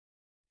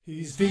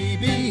He's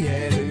VB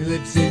and he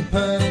lives in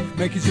Perth,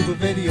 making super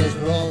videos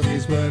for all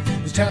his work.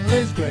 His channel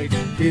is great,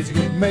 he's a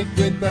good mate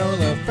with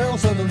Beryl, a feral,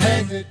 so don't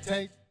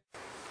hesitate.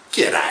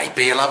 G'day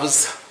beer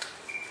lovers,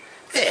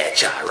 it's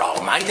your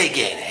old mate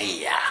again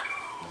here,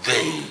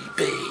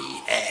 VB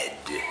Ed.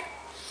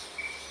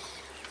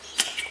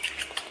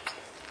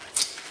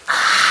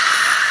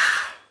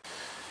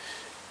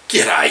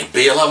 G'day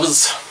beer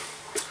lovers.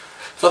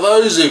 For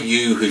those of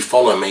you who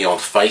follow me on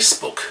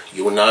Facebook,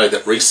 you'll know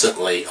that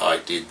recently I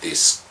did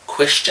this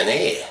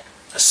questionnaire,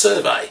 a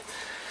survey,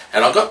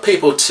 and I got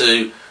people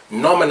to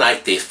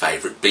nominate their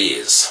favourite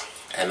beers,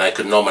 and they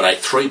could nominate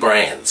 3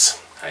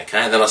 brands, okay,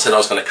 and then I said I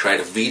was going to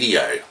create a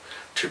video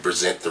to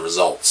present the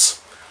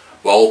results.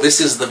 Well,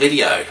 this is the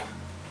video.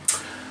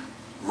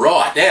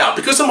 Right, now,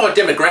 because of my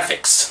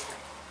demographics,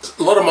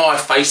 a lot of my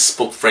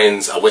Facebook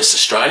friends are West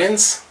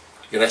Australians,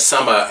 you know,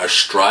 some are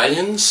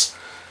Australians,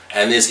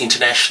 and there's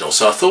international.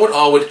 So I thought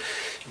I would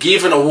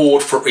give an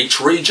award for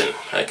each region,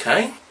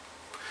 okay?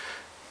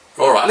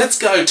 Alright, let's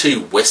go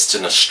to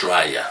Western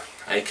Australia.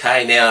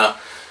 Okay, now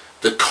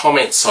the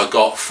comments I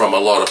got from a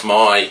lot of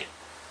my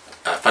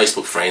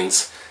Facebook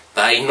friends,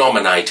 they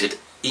nominated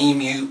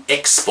Emu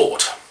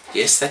Export.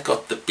 Yes, that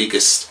got the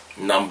biggest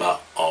number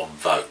of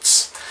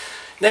votes.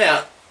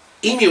 Now,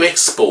 Emu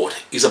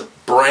Export is a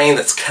brand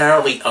that's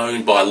currently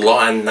owned by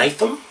Lion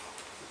Nathan,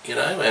 you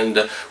know, and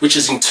which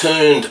is in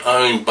turn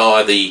owned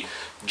by the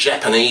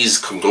Japanese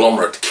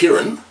conglomerate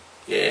Kirin.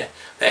 Yeah,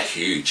 they're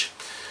huge.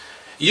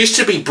 It used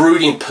to be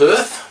brewed in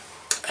Perth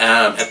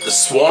at the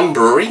Swan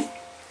Brewery,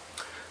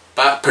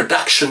 but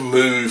production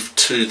moved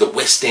to the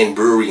West End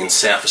Brewery in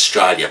South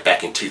Australia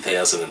back in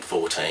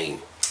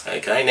 2014.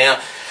 Okay, now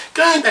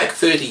going back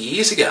 30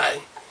 years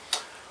ago,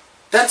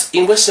 that's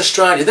in Western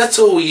Australia, that's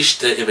all we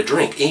used to ever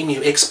drink,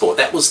 Emu Export.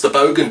 That was the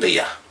Bogan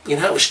beer. You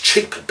know, it was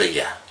cheap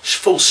beer,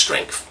 full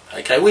strength.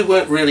 Okay, we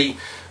weren't really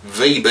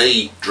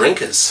VB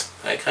drinkers.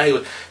 Okay,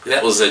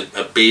 that was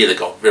a beer that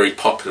got very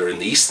popular in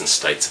the eastern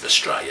states of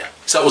Australia.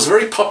 So it was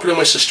very popular in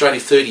Western Australia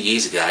 30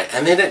 years ago,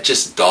 and then it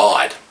just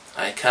died.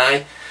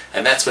 Okay,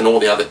 and that's when all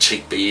the other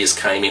cheap beers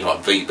came in,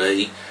 like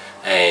VB,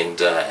 and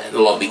a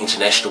lot of the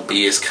international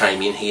beers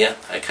came in here.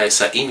 Okay,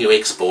 so Emu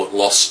Export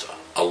lost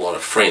a lot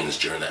of friends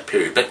during that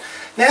period, but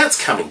now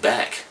it's coming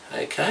back.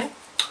 Okay.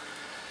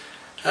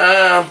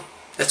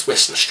 That's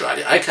Western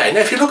Australia. Okay,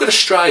 now if you look at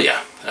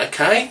Australia,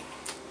 okay,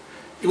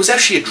 it was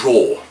actually a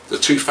draw, the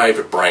 2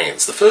 favourite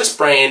brands. The first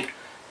brand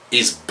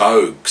is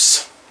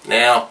Bogues.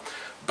 Now,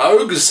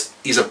 Bogues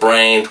is a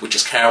brand which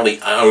is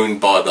currently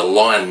owned by the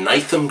Lion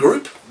Nathan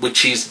Group,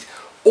 which is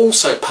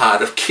also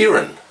part of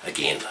Kirin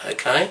again,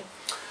 okay?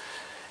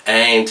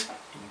 And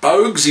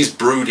Bogues is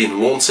brewed in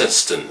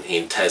Launceston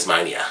in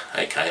Tasmania,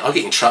 okay? I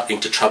get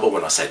into trouble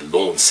when I say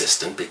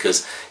Launceston,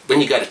 because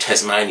when you go to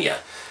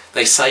Tasmania,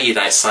 they say you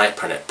don't say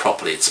it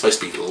properly. It's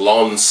supposed to be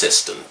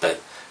Launceston,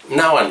 but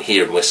no one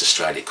here in West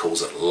Australia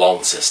calls it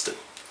Launceston.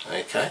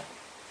 Okay.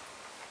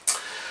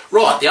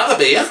 Right, the other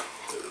beer,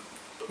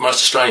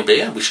 most Australian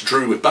beer, which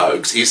drew with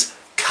Bogues, is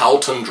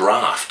Carlton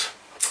Draft.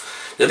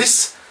 Now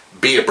this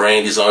beer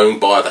brand is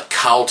owned by the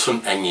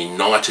Carlton and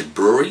United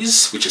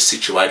Breweries, which is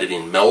situated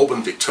in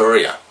Melbourne,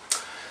 Victoria.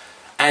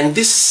 And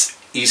this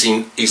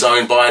is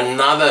owned by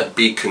another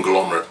big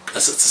conglomerate.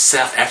 It's a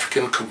South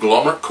African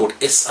conglomerate called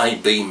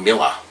SAB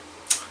Miller.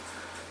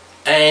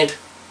 And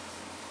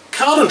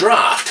Carlton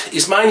Draft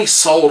is mainly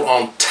sold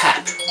on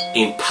tap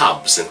in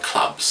pubs and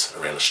clubs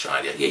around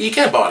Australia. Yeah, you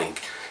can buy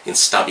it in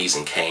stubbies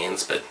and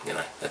cans, but you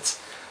know,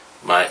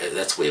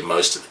 that's where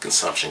most of the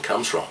consumption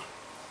comes from.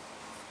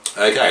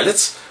 Okay,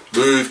 let's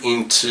move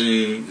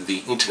into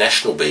the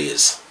international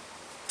beers.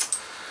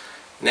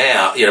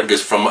 Now, you know,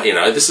 because from, you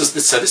know, this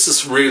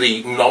is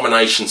really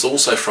nominations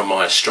also from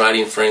my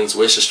Australian friends,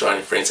 West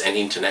Australian friends, and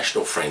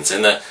international friends,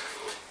 and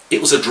it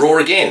was a draw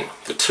again.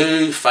 The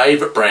 2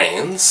 favourite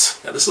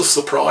brands, now this will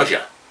surprise you,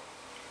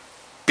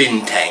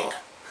 Bintang.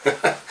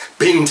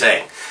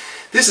 Bintang.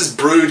 This is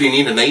brewed in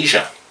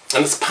Indonesia,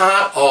 and it's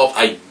part of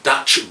a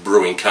Dutch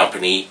brewing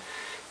company,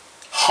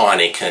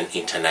 Heineken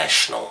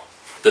International.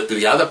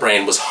 The other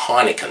brand was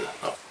Heineken.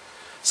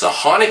 So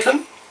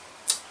Heineken,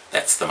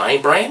 that's the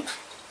main brand.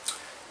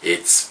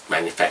 It's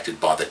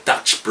manufactured by the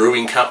Dutch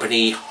brewing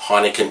company,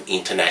 Heineken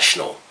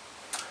International,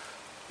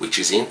 which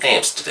is in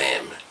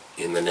Amsterdam,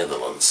 in the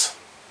Netherlands.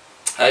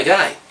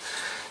 Okay,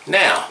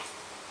 now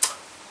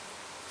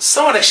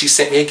someone actually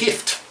sent me a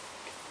gift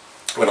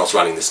when I was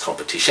running this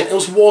competition. It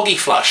was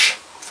WoggyFlush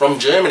from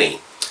Germany.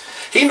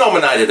 He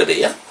nominated a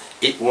beer.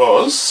 It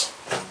was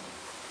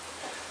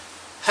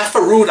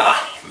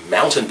Hasseroder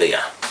mountain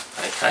beer.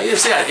 Okay,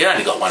 you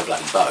only got one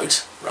bloody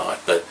boat, right?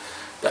 But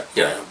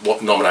you know,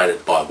 what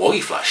nominated by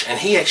WoggyFlush,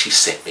 and he actually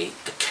sent me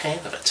a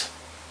can of it.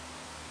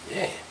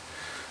 Yeah,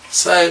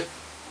 so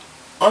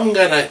I'm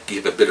going to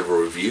give a bit of a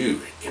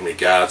review in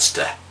regards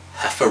to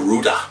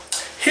Hasseroder.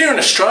 Here in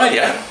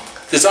Australia,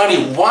 there's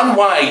only one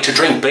way to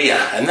drink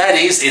beer, and that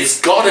is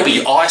it's got to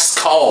be ice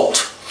cold.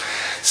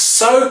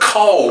 So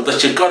cold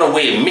that you've got to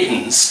wear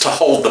mittens to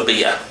hold the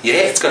beer. Yeah,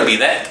 it's got to be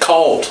that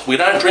cold. We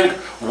don't drink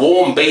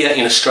warm beer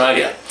in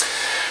Australia.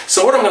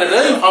 So what I'm going to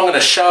do, I'm going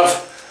to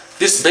shove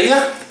this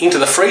beer into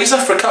the freezer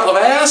for a couple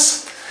of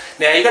hours.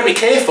 Now you've got to be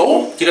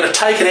careful, you've got to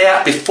take it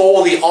out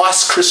before the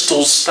ice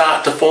crystals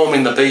start to form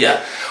in the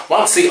beer.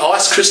 Once the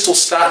ice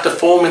crystals start to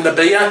form in the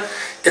beer,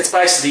 it's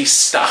basically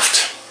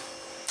stuffed.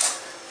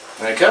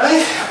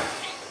 Okay?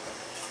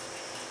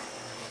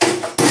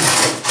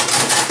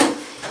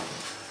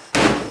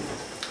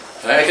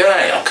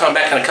 Okay, I'll come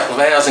back in a couple of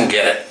hours and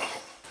get it.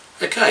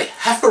 Okay,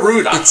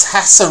 Hasseroder. It's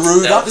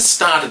Hasseroder. Now this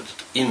started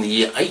in the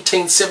year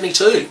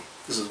 1872.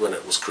 This is when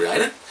it was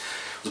created.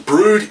 It was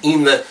brewed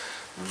in the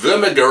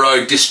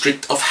Wurmgau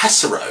district of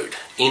Hasseroder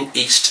in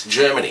East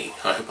Germany.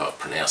 I hope I've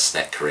pronounced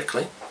that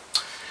correctly.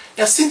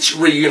 Now since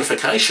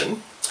reunification,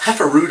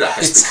 Hasseroder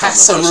has become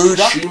the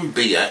most consumed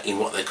beer in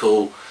what they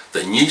call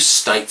the new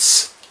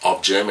states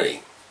of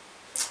Germany.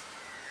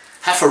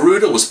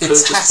 Hasseroder was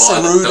purchased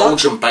by the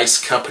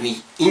Belgium-based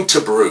company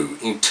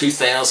Interbrew in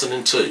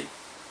 2002.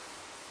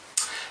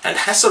 And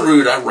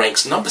Hasseroder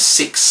ranks number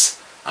 6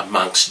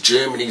 amongst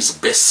Germany's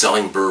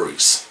best-selling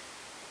breweries.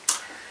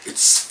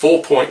 It's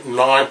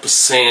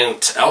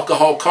 4.9%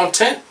 alcohol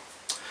content,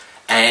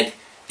 and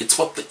it's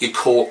what you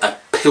call a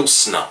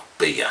Pilsner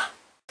beer.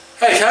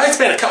 Okay, it's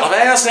been a couple of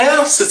hours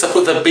now since I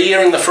put the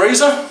beer in the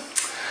freezer.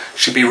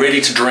 Should be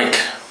ready to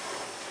drink.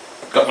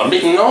 Got my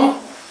mitten on.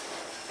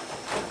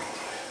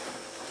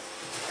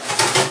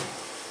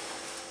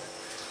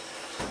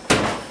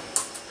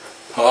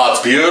 Oh,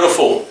 it's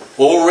beautiful.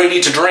 All ready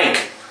to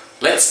drink.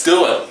 Let's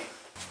do it.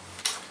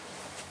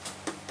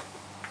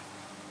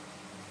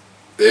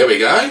 There we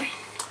go.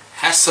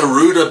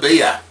 Hasseroder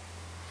beer.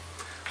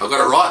 I got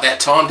it right that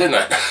time, didn't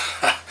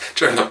I?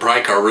 During the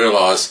break I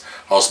realised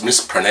I was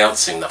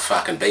mispronouncing the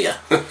fucking beer.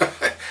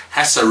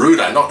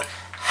 Hasseroder, not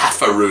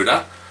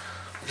Hasseroder.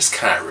 I just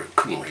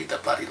couldn't read the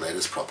bloody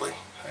letters properly.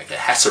 Okay,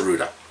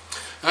 Hasseroder.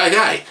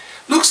 Okay,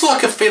 looks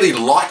like a fairly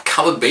light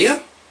coloured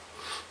beer.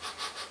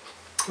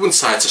 I wouldn't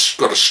say it's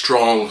got a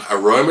strong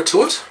aroma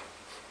to it.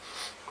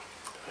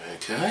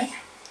 Okay,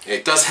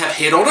 it does have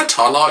head on it.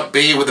 I like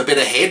beer with a bit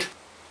of head.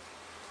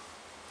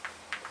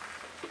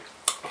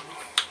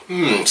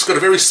 It's got a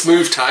very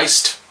smooth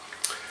taste.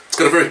 It's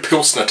got a very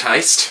Pilsner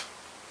taste.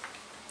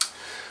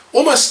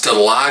 Almost a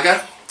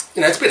lager.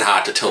 You know, it's a bit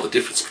hard to tell the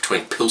difference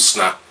between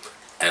Pilsner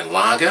and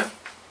lager.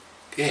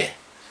 Yeah.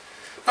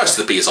 Most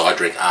of the beers I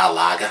drink are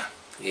lager.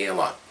 Yeah,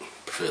 I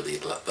prefer the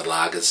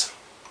lagers.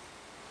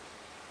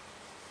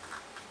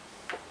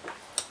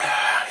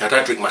 I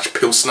don't drink much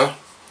Pilsner.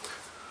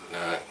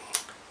 No.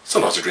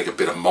 Sometimes I drink a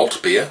bit of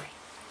malt beer.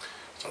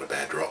 It's not a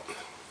bad drop.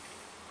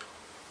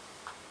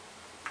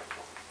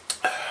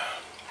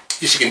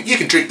 Yes, you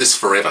can drink this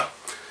forever.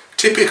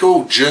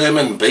 Typical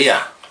German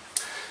beer.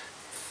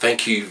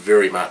 Thank you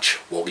very much,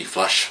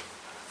 WoggyFlush.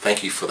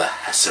 Thank you for the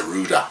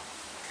Hasseroder.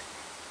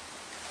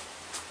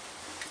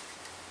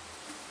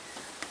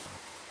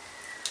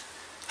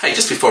 Hey,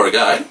 just before I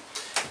go,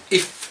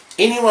 if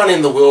anyone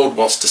in the world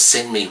wants to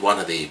send me one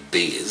of their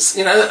beers,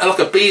 you know, like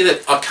a beer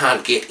that I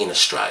can't get in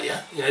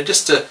Australia, you know,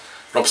 just an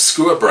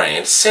obscure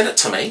brand, send it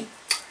to me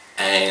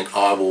and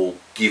I will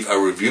give a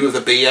review of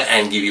the beer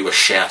and give you a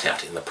shout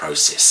out in the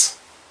process.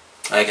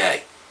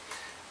 Okay,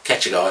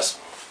 catch you guys.